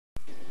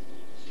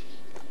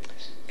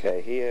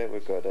Okay, here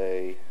we've got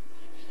a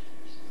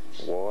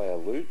wire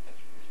loop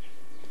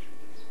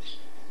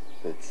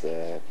that's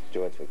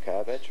joined to a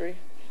car battery,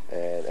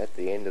 and at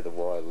the end of the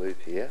wire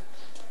loop here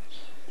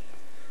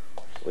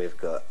we've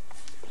got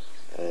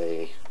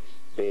a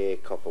bare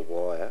copper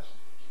wire,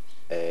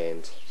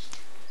 and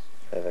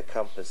have a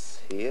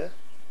compass here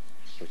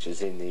which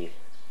is in the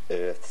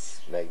Earth's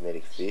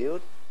magnetic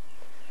field,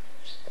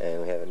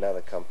 and we have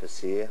another compass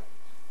here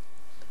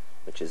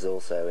which is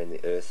also in the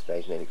Earth's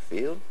magnetic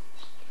field.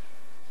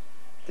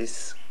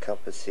 This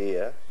compass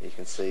here you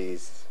can see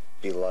is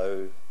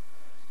below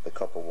the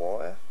copper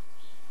wire,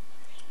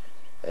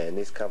 and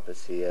this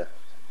compass here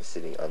is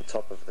sitting on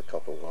top of the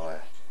copper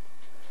wire.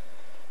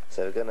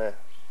 So we're going to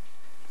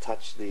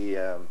touch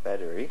the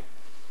battery,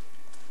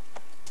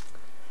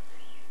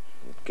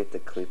 get the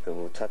clip and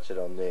we'll touch it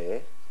on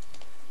there,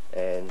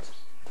 and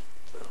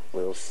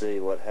we'll see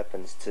what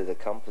happens to the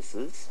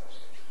compasses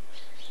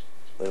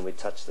when we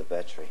touch the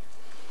battery.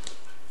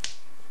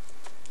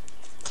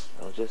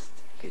 I'll just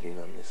get in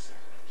on this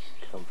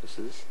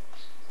compasses.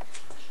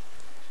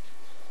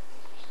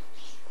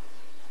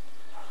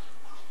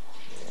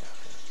 Yeah.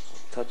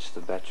 Touch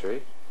the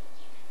battery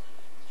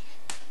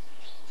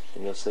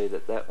and you'll see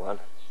that that one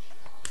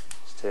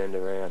is turned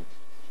around.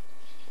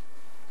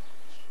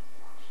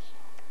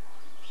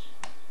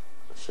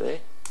 See?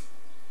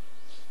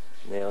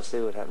 Now I'll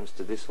see what happens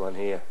to this one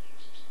here.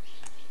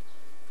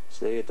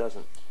 See, it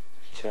doesn't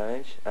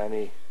change,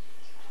 only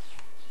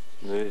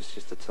moves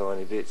just a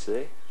tiny bit,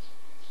 see?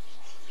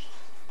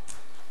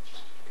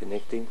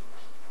 Connecting,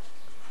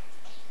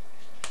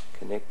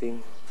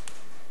 connecting,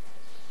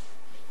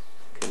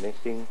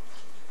 connecting.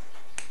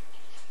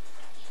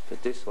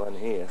 But this one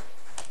here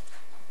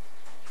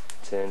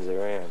turns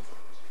around.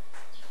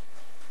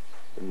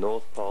 The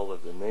north pole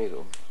of the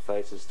needle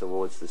faces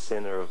towards the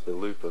center of the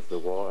loop of the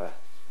wire.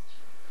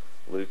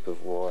 Loop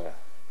of wire.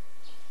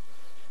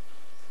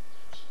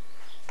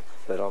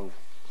 But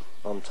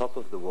on top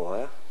of the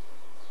wire,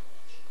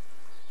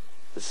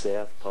 the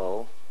south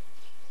pole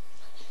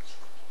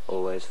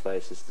always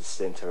faces the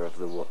center of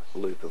the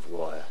loop of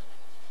wire.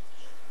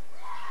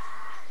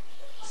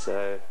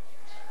 So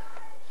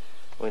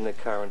when the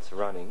current's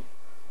running,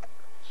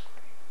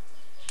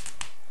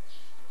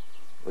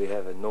 we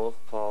have a north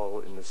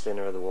pole in the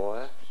center of the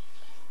wire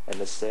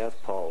and the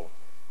south pole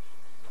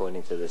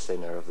pointing to the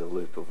center of the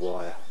loop of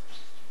wire.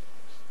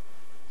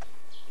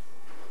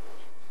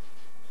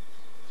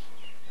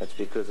 That's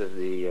because of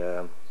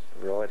the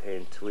right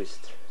hand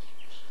twist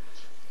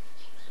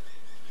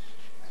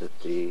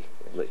that the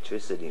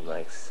electricity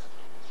makes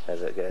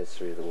as it goes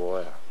through the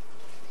wire.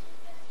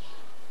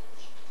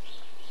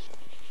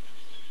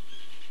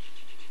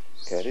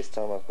 Okay, this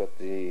time I've got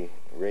the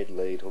red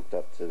lead hooked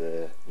up to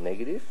the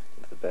negative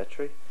of the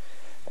battery,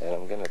 and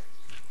I'm going to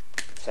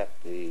tap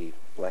the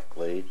black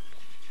lead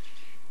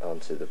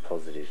onto the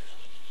positive.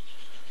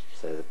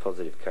 So the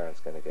positive current's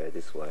going to go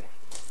this way,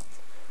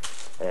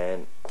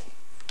 and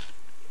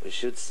we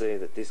should see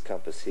that this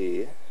compass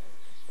here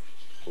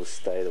will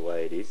stay the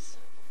way it is,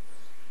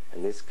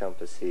 and this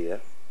compass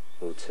here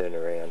will turn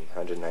around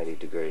 180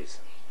 degrees.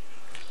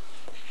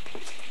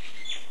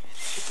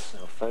 So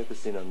I'll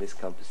focus in on this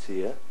compass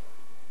here,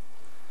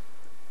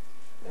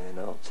 and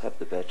I'll tap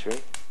the battery,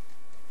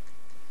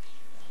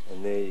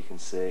 and there you can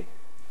see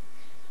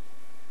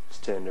it's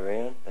turned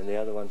around and the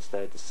other one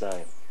stayed the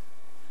same.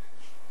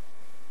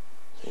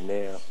 So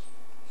now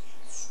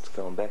it's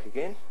gone back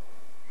again.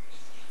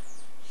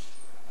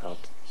 I'll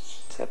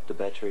tap the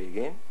battery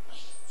again.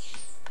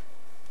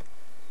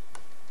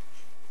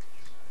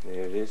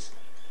 There it is.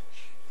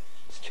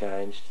 It's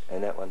changed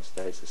and that one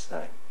stays the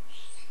same.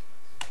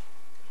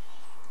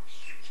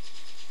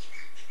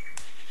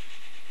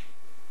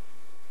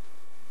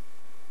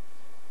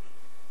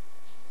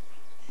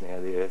 Now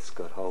the Earth's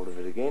got hold of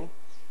it again,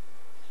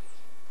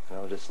 and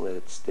I'll just let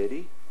it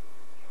steady,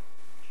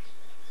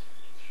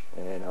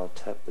 and I'll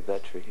tap the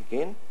battery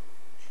again,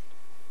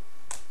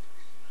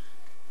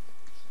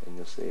 and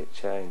you'll see it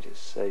changes.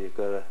 So you've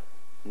got a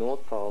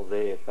north pole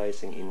there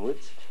facing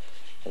inwards,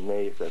 and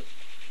there you've got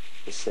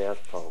the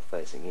south pole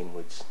facing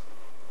inwards.